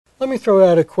Let me throw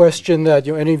out a question that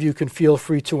any of you can feel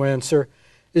free to answer.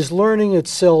 Is learning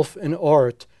itself an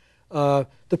art? The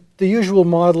usual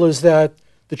model is that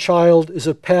the child is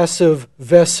a passive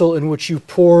vessel in which you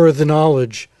pour the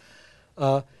knowledge.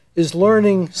 Is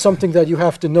learning something that you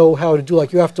have to know how to do,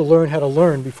 like you have to learn how to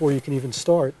learn before you can even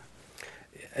start?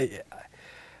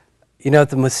 You know,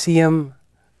 the museum,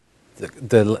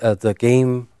 the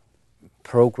game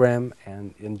program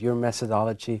and your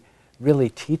methodology really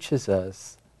teaches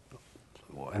us,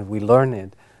 and we learn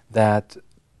it, that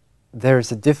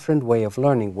there's a different way of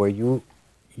learning where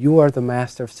you are the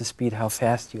master of the speed, how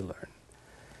fast you learn.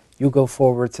 You go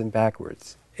forwards and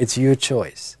backwards. It's your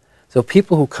choice. So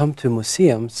people who come to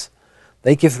museums,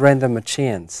 they give random a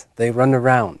chance. They run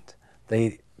around.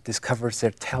 They discover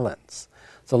their talents.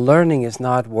 So learning is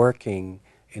not working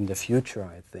in the future,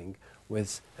 I think,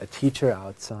 with a teacher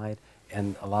outside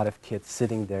and a lot of kids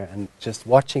sitting there and just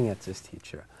watching at this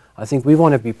teacher. I think we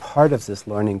want to be part of this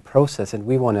learning process, and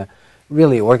we want to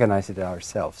really organize it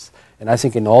ourselves. And I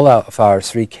think in all of our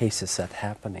 3 cases that's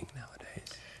happening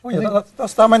nowadays. Well, yeah,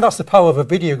 that's the power of a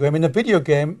video game. In a video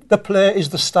game, the player is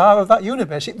the star of that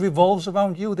universe. It revolves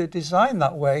around you. They're designed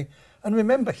that way. And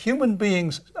remember, human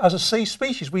beings, as a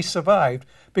species, we survived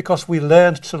because we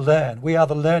learned to learn. We are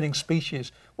the learning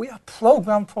species. We are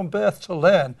programmed from birth to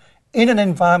learn in an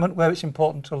environment where it's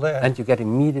important to learn. And you get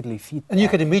immediately feedback. And you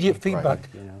get immediate feedback.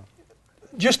 Right. You know.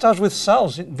 Just as with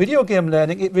cells, in video game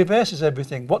learning, it reverses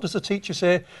everything. What does the teacher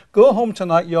say? Go home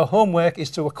tonight, your homework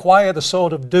is to acquire the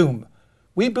Sword of Doom.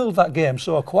 We build that game,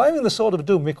 so acquiring the Sword of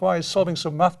Doom requires solving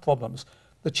some math problems.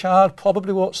 The child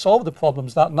probably won't solve the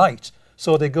problems that night.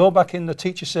 So they go back in, the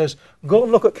teacher says, go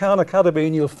and look at Khan Academy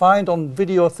and you'll find on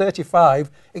video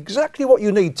 35 exactly what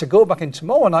you need to go back in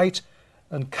tomorrow night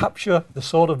and capture the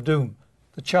Sword of Doom.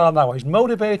 The child now is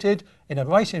motivated in a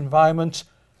right environment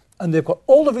and they've got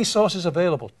all the resources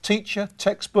available. Teacher,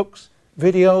 textbooks,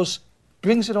 videos,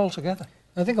 brings it all together.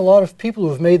 I think a lot of people who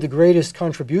have made the greatest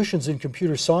contributions in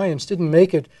computer science didn't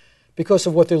make it because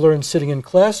of what they learned sitting in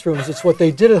classrooms. It's what they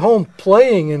did at home,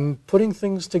 playing and putting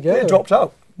things together. They dropped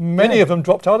out. Many of them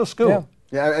dropped out of school.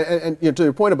 Yeah, and you know, to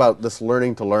your point about this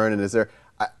learning to learn, and is there,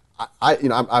 I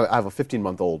have a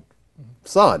 15-month-old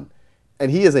son, and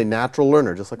he is a natural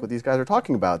learner, just like what these guys are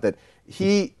talking about.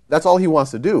 That's all he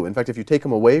wants to do. In fact, if you take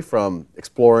him away from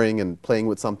exploring and playing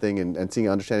with something and seeing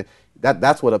and understanding,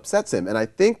 that's what upsets him. And I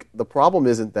think the problem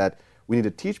isn't that we need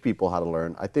to teach people how to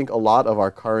learn. I think a lot of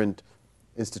our current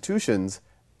institutions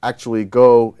actually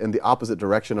go in the opposite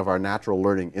direction of our natural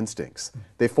learning instincts.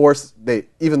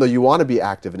 Even though you want to be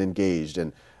active and engaged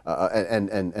and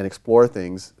explore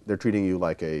things, they're treating you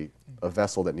like a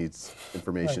vessel that needs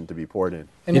information to be poured in.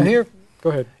 And here, go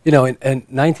ahead. You know, in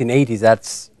 1980,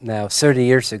 that's now 30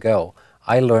 years ago,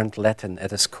 I learned Latin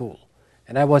at a school.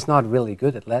 And I was not really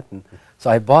good at Latin. So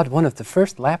I bought one of the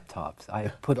first laptops.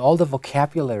 I put all the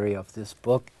vocabulary of this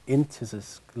book into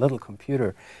this little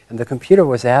computer. And the computer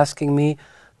was asking me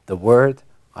the word,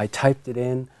 I typed it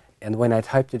in, and when I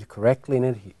typed it correctly in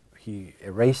it, he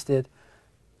erased it.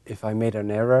 If I made an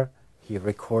error, he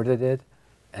recorded it,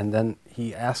 and then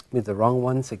he asked me the wrong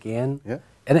ones again. Yeah.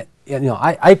 And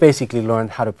I basically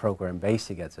learned how to program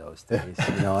BASIC at those days.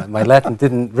 You know, my Latin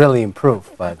didn't really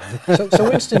improve, but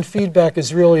so instant feedback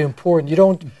is really important. You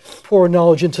don't pour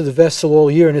knowledge into the vessel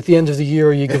all year, and at the end of the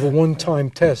year, you give a one-time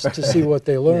test to see what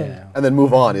they learned, and then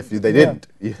move on if they didn't.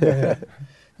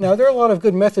 Now, there are a lot of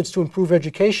good methods to improve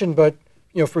education, but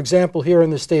for example, here in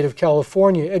the state of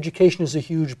California, education is a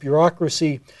huge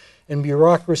bureaucracy, and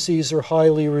bureaucracies are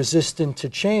highly resistant to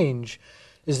change.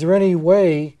 Is there any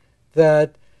way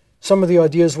that some of the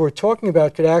ideas we're talking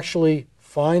about could actually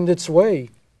find its way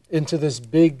into this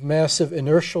big, massive,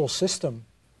 inertial system?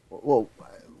 Well,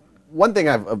 one thing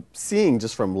I'm seeing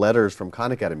just from letters from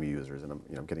Khan Academy users, and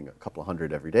I'm getting a couple of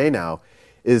hundred every day now,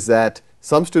 is that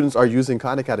some students are using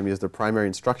Khan Academy as their primary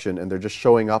instruction, and they're just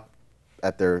showing up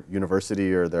at their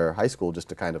university or their high school just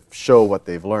to kind of show what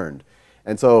they've learned.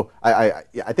 And so I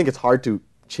think it's hard to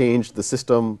change the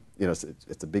system.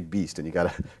 It's a big beast, and you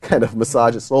got to kind of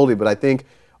massage it slowly. But I think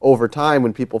over time,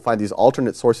 when people find these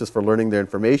alternate sources for learning their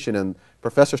information, and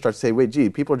professors start to say, wait, gee,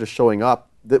 people are just showing up.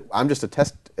 I'm just a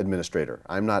test administrator.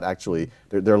 I'm not actually,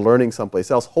 they're learning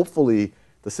someplace else. Hopefully,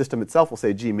 the system itself will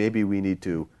say, gee, maybe we need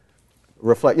to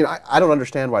reflect. I don't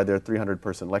understand why there are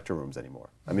 300-person lecture rooms anymore.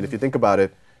 I mean, if you think about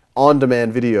it,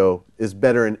 on-demand video is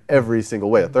better in every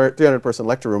single way. A 300-person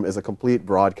lecture room is a complete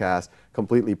broadcast,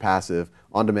 completely passive.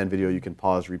 On-demand video, you can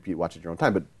pause, repeat, watch at your own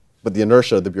time. But the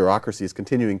inertia, the bureaucracy is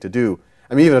continuing to do.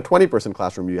 I mean, even a 20-person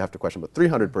classroom, you have to question, but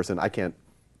 300-person, I can't,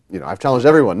 I've challenged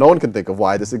everyone. No one can think of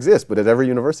why this exists, but at every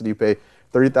university, you pay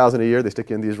 $30,000 a year, they stick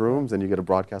you in these rooms, and you get a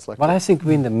broadcast lecture. Well, I think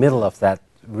we're in the middle of that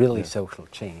really social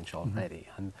change already,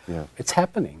 and it's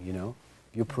happening. You know,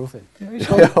 you prove it. Yeah,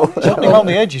 it's happening on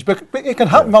the edges, but it can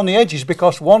happen on the edges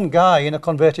because one guy in a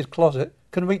converted closet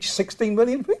can reach 16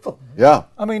 million people. Yeah.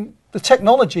 I mean, the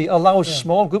technology allows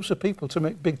small groups of people to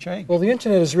make big change. Well, the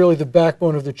internet is really the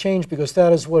backbone of the change because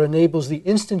that is what enables the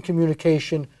instant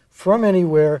communication from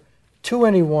anywhere to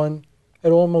anyone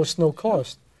at almost no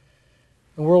cost.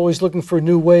 And we're always looking for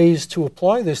new ways to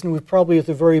apply this, and we're probably at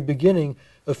the very beginning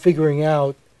of figuring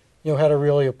out, how to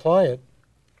really apply it.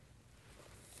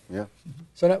 Yeah.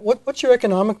 So now, what's your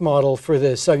economic model for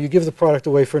this? You give the product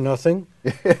away for nothing.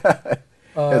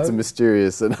 It's a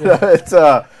mysterious, and it's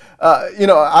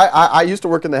I used to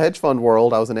work in the hedge fund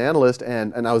world. I was an analyst,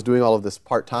 and I was doing all of this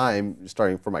part time,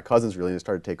 starting for my cousins really, and it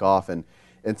started to take off. And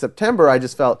in September, I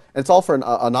just felt, and it's all for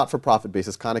a not-for-profit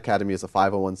basis. Khan Academy is a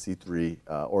 501c3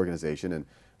 organization, and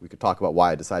we could talk about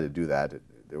why I decided to do that.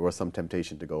 There was some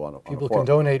temptation to go on a People can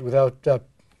donate without.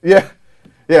 Yeah,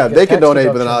 they can donate,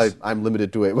 but then I'm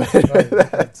limited to it.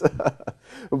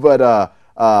 But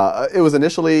it was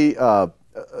initially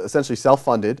essentially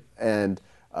self-funded, and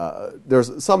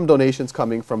there's some donations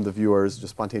coming from the viewers,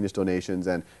 just spontaneous donations,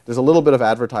 and there's a little bit of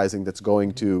advertising that's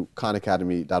going to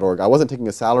khanacademy.org. I wasn't taking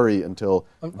a salary until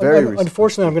very recently.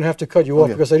 Unfortunately, I'm going to have to cut you off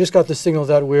because I just got the signal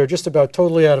that we're just about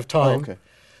totally out of time. Oh, okay.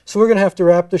 So we're going to have to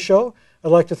wrap the show. I'd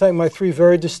like to thank my three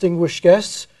very distinguished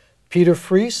guests, Peter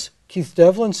Fries, Keith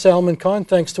Devlin, Salman Khan.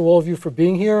 Thanks to all of you for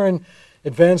being here and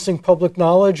advancing public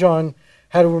knowledge on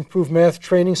how to improve math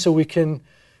training so we can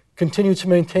continue to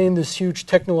maintain this huge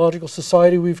technological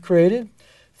society we've created.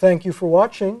 Thank you for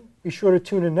watching. Be sure to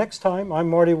tune in next time. I'm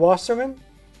Marty Wasserman.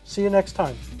 See you next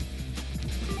time.